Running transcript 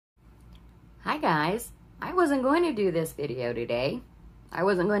Hi guys, I wasn't going to do this video today. I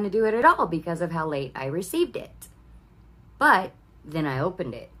wasn't going to do it at all because of how late I received it. But then I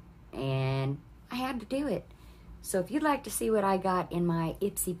opened it and I had to do it. So if you'd like to see what I got in my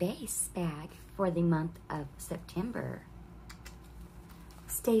Ipsy base bag for the month of September,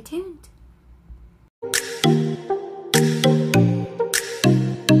 stay tuned.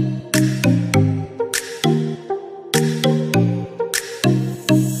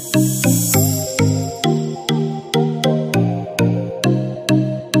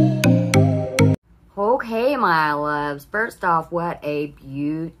 Okay, my loves. First off, what a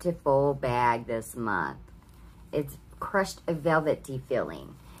beautiful bag this month. It's crushed velvety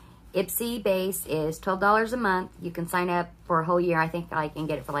feeling. Ipsy base is $12 a month. You can sign up for a whole year. I think I can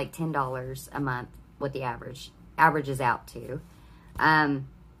get it for like $10 a month with the average. Averages out too.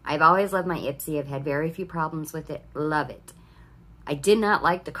 I've always loved my Ipsy. I've had very few problems with it. Love it. I did not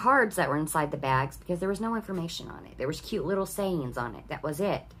like the cards that were inside the bags because there was no information on it. There was cute little sayings on it. That was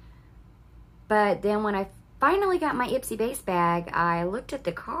it. But then when I finally got my Ipsy base bag, I looked at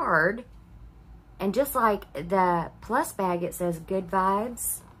the card, and just like the plus bag, it says good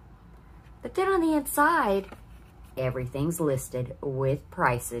vibes. But then on the inside, everything's listed with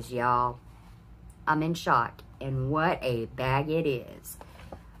prices, y'all. I'm in shock, and what a bag it is.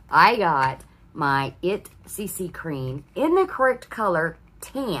 I got my Ipsy cream in the correct color,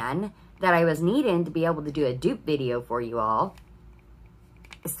 tan, that I was needing to be able to do a dupe video for you all.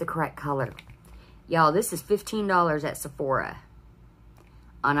 It's the correct color. Y'all, this is $15 at Sephora.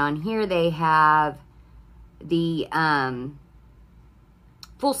 And on here they have the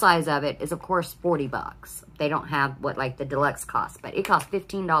full size of it is, of course, 40 bucks. They don't have what like the deluxe costs, but it costs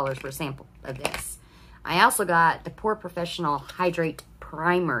 $15 for a sample of this. I also got the Pore Professional Hydrate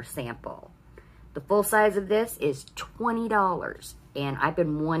Primer sample. The full size of this is $20, and I've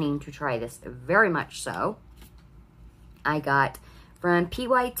been wanting to try this very much so. I got from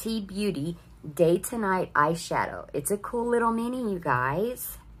PYT Beauty Day to Night eyeshadow. It's a cool little mini, you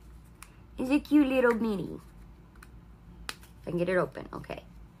guys. It's a cute little mini. If I can get it open, okay.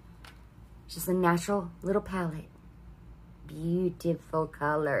 It's just a natural little palette. Beautiful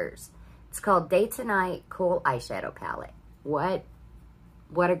colors. It's called Day to Night Cool Eyeshadow Palette. What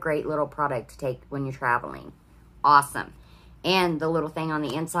a great little product to take when you're traveling. Awesome. And the little thing on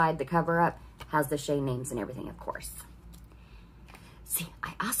the inside, the cover up, has the shade names and everything, of course. See,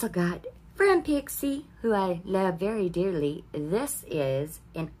 I also got from Pixie, who I love very dearly. This is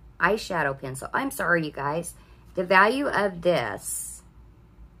an eyeshadow pencil. I'm sorry, you guys. The value of this,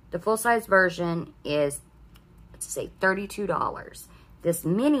 the full-size version is, let's say, $32. This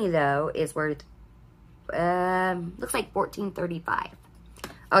mini, though, is worth, looks like $14.35.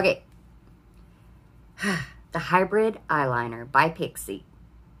 Okay. The Hybrid Eyeliner by Pixie.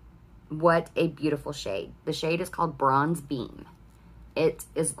 What a beautiful shade. The shade is called Bronze Beam. It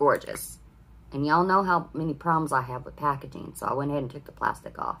is gorgeous. And y'all know how many problems I have with packaging, so I went ahead and took the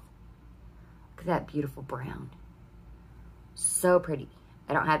plastic off. Look at that beautiful brown. So pretty.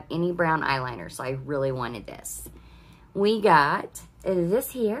 I don't have any brown eyeliner, so I really wanted this. We got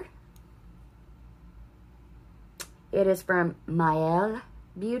this here. It is from Mael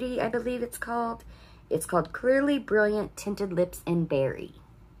Beauty, I believe it's called. It's called Clearly Brilliant Tinted Lips in Berry.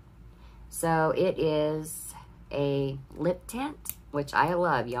 So it is a lip tint, which I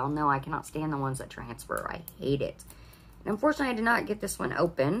love. Y'all know I cannot stand the ones that transfer. I hate it. And unfortunately, I did not get this one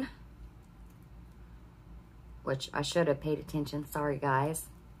open, which I should have paid attention. Sorry, guys.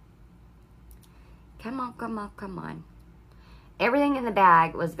 Come on, come on, come on. Everything in the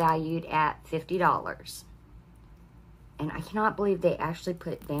bag was valued at $50. And I cannot believe they actually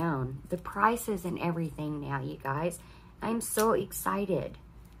put down the prices and everything now, you guys. I'm so excited.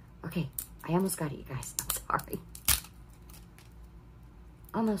 Okay, I almost got it, you guys. I'm sorry.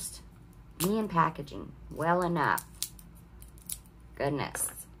 Almost. Me and packaging. Well enough. Goodness.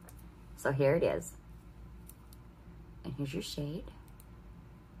 So here it is. And here's your shade.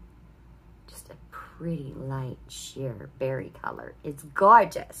 Just a pretty light sheer berry color. It's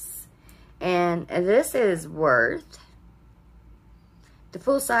gorgeous. And this is worth, the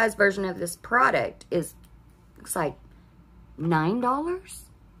full size version of this product is, looks like $9.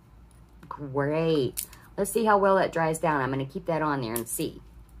 Great. Let's see how well that dries down. I'm going to keep that on there and see.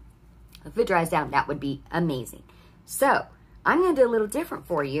 If it dries down, that would be amazing. So, I'm going to do a little different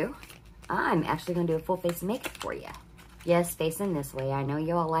for you. I'm actually going to do a full face makeup for you. Yes, facing this way. I know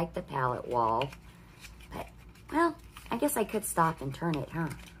you all like the palette wall. But, well, I guess I could stop and turn it, huh?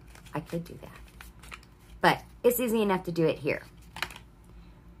 I could do that. But, it's easy enough to do it here.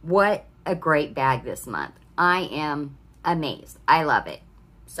 What a great bag this month. I am amazed. I love it.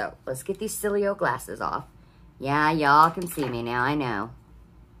 So let's get these silly old glasses off. Yeah, y'all can see me now, I know.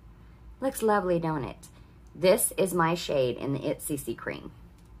 Looks lovely, don't it? This is my shade in the Ipsy cream.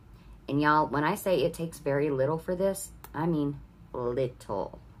 And y'all, when I say it takes very little for this, I mean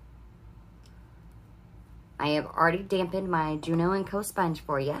little. I have already dampened my Juno & Co. sponge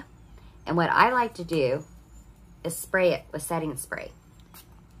for you. And what I like to do is spray it with setting spray.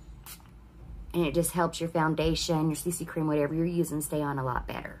 And it just helps your foundation, your CC cream, whatever you're using, stay on a lot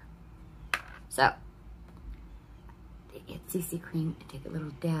better. So, get CC cream and take a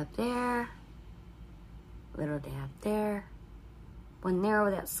little dab there. Little dab there. One there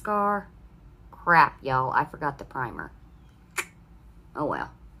with that scar. Crap, y'all, I forgot the primer. Oh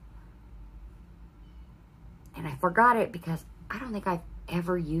well. And I forgot it because I don't think I've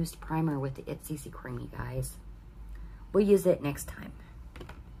ever used primer with the Ipsy cream, you guys. We'll use it next time.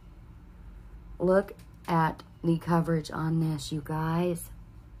 Look at the coverage on this, you guys.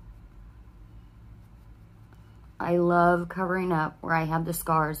 I love covering up where I have the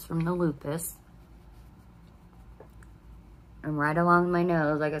scars from the lupus. And right along my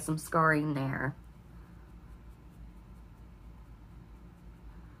nose, I got some scarring there.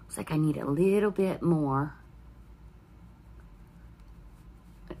 Looks like I need a little bit more.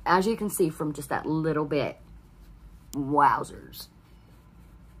 As you can see from just that little bit, wowzers.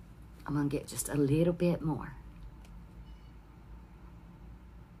 I'm gonna get just a little bit more.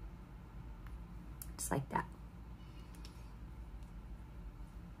 Just like that.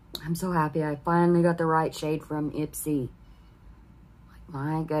 I'm so happy I finally got the right shade from Ipsy.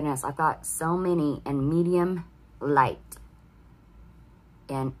 My goodness, I've got so many in medium light.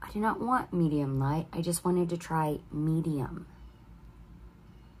 And I do not want medium light. I just wanted to try medium.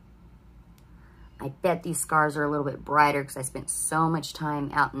 I bet these scars are a little bit brighter because I spent so much time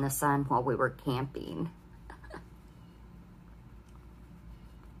out in the sun while we were camping.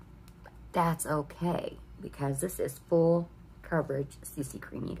 That's okay because this is full coverage CC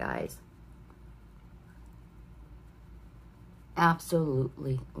cream, you guys.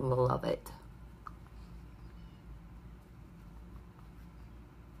 Absolutely love it.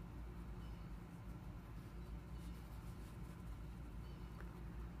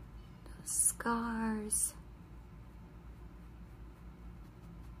 Those scars.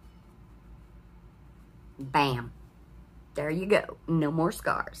 Bam. There you go. No more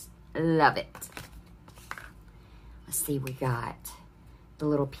scars. Love it. Let's see, we got the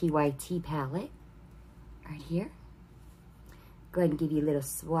little PYT palette right here. Go ahead and give you little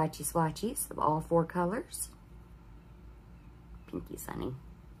swatches of all 4 colors. Pinky Sunny.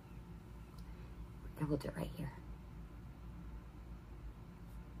 And we'll do it right here.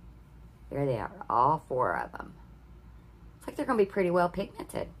 There they are, all 4 of them. Looks like they're gonna be pretty well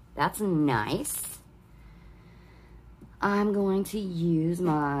pigmented. That's nice. I'm going to use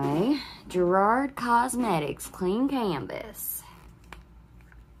my Gerard Cosmetics Clean Canvas.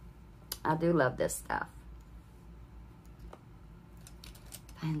 I do love this stuff.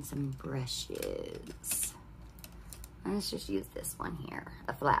 And some brushes. Let's just use this one here,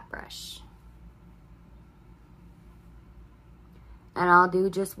 a flat brush. And I'll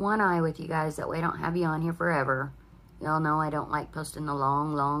do just one eye with you guys, that way I don't have you on here forever. Y'all know I don't like posting the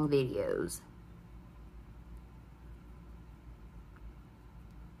long videos.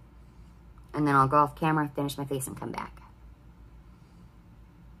 And then I'll go off camera, finish my face, and come back.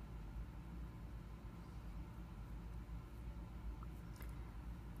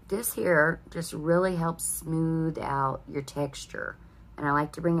 This here just really helps smooth out your texture. And I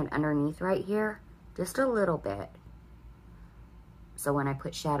like to bring it underneath right here, just a little bit. So when I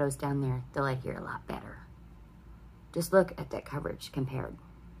put shadows down there, they'll adhere a lot better. Just look at that coverage compared.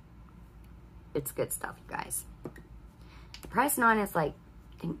 It's good stuff, you guys. The price on it is like,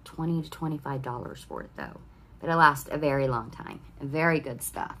 I think $20 to $25 for it though. But it lasts a very long time. Very good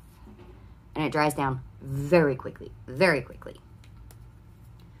stuff. And it dries down very quickly, very quickly.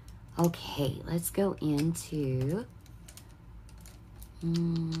 Okay, let's go into,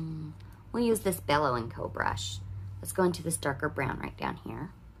 we'll use this Bellow & Co. brush. Let's go into this darker brown right down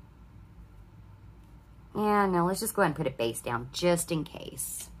here. Yeah, no, let's just go ahead and put it base down just in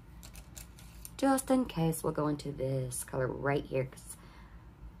case. Just in case, we'll go into this color right here because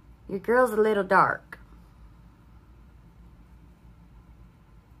your girl's a little dark.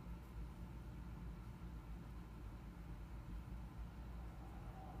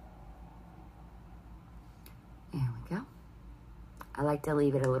 There we go. I like to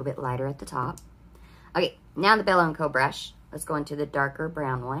leave it a little bit lighter at the top. Okay, now the Bellow & Co. brush. Let's go into the darker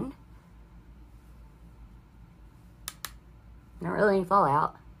brown one. Not really any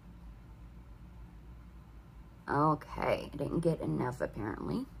fallout. Okay, I didn't get enough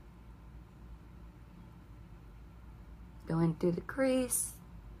apparently. Going through the crease.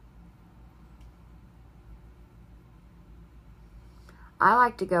 I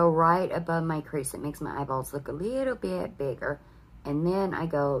like to go right above my crease. It makes my eyeballs look a little bit bigger. And then I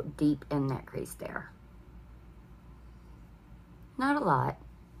go deep in that crease there. Not a lot.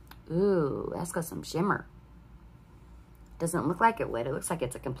 Ooh, that's got some shimmer. Doesn't look like it would. It looks like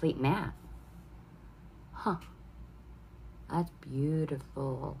it's a complete matte. Huh. That's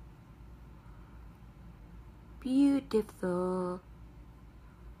beautiful. Beautiful.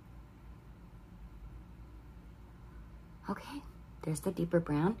 Okay, there's the deeper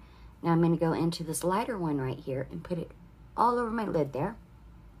brown. Now I'm going to go into this lighter one right here and put it all over my lid there.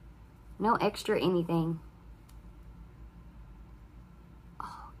 No extra anything.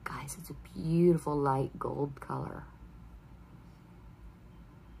 Oh, guys, it's a beautiful light gold color.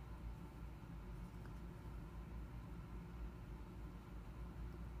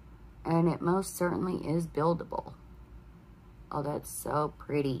 And it most certainly is buildable. Oh, that's so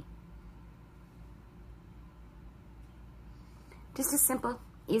pretty. Just a simple,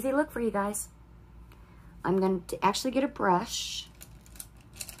 easy look for you guys. I'm going to actually get a brush.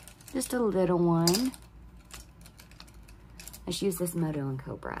 Just a little one. Let's use this Moto &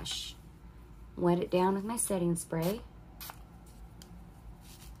 Co brush. Wet it down with my setting spray.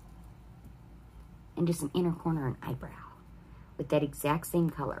 And do some inner corner and eyebrow with that exact same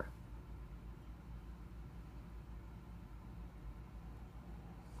color.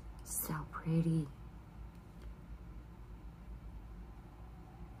 So pretty.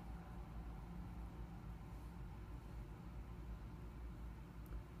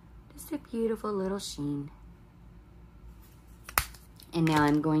 Just a beautiful little sheen. And now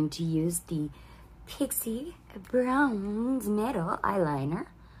I'm going to use the Pixie Bronze Metal Eyeliner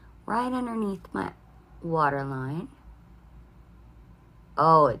right underneath my waterline.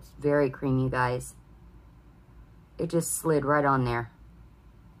 Oh, it's very creamy, guys. It just slid right on there.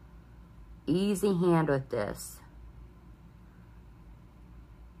 Easy hand with this.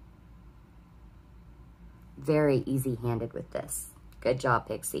 Very easy handed with this. Good job,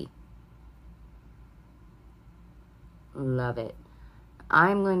 Pixie. Love it.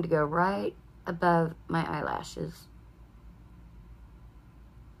 I'm going to go right above my eyelashes.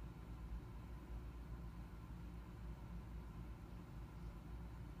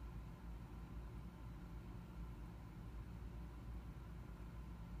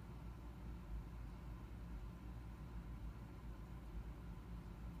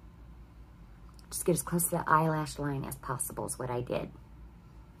 Just get as close to the eyelash line as possible is what I did.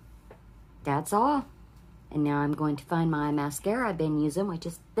 That's all. And now I'm going to find my mascara I've been using, which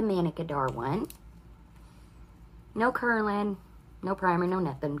is the Manicadar one. No curling, no primer, no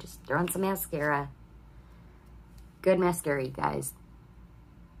nothing. Just throwing some mascara. Good mascara, you guys.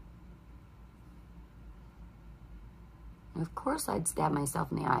 Of course I'd stab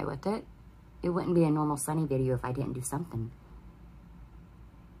myself in the eye with it. It wouldn't be a normal Sunny video if I didn't do something.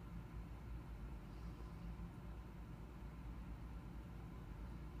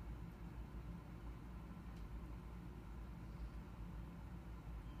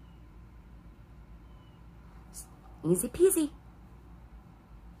 Easy peasy.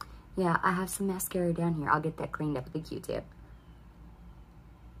 Yeah, I have some mascara down here. I'll get that cleaned up with a Q-tip.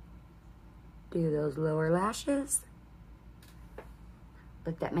 Do those lower lashes.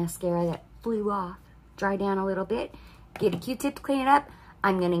 Let that mascara that flew off dry down a little bit. Get a Q-tip to clean it up.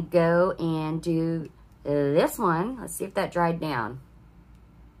 I'm going to go and do this one. Let's see if that dried down.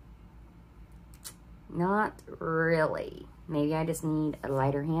 Not really. Maybe I just need a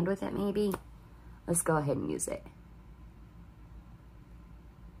lighter hand with it, maybe. Let's go ahead and use it.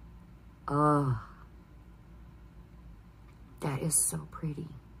 Oh, that is so pretty.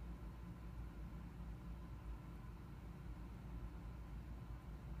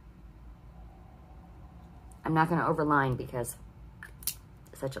 I'm not going to overline because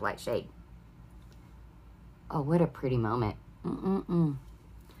it's such a light shade. Oh, what a pretty moment. All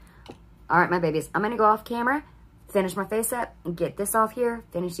right, my babies, I'm going to go off camera, finish my face up, and get this off here,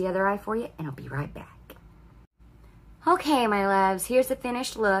 finish the other eye for you, and I'll be right back. Okay, my loves, here's the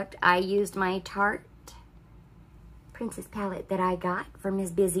finished look. I used my Tarte Princess palette that I got from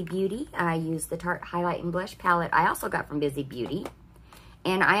Miss Bizybeauty. I used the Tarte Highlight and Blush palette I also got from Bizybeauty.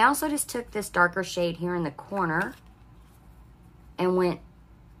 And I also just took this darker shade here in the corner and went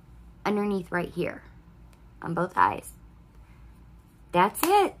underneath right here on both eyes. That's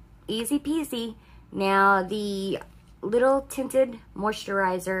it. Easy peasy. Now, the little tinted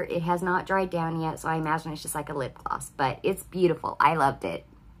moisturizer, it has not dried down yet, so I imagine it's just like a lip gloss, but it's beautiful. I loved it.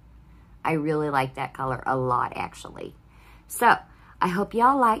 I really like that color a lot, actually. So, I hope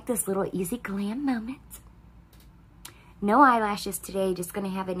y'all like this little easy glam moment. No eyelashes today, just going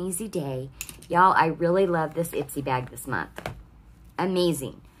to have an easy day. Y'all, I really love this Ipsy bag this month.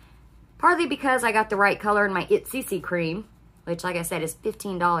 Amazing. Partly because I got the right color in my Ipsy cream, which, like I said, is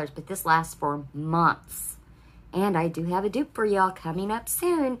 $15, but this lasts for months. And I do have a dupe for y'all coming up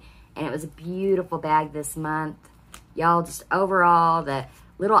soon, and it was a beautiful bag this month. Y'all, just overall, the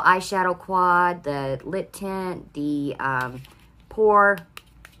little eyeshadow quad, the lip tint, the pore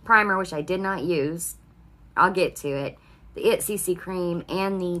primer, which I did not use. I'll get to it. The Ipsy cream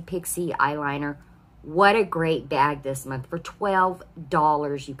and the Pixie eyeliner. What a great bag this month for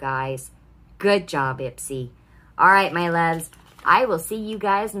 $12, you guys. Good job, Ipsy. All right, my loves. I will see you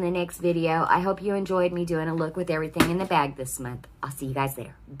guys in the next video. I hope you enjoyed me doing a look with everything in the bag this month. I'll see you guys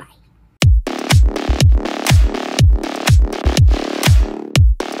there. Bye.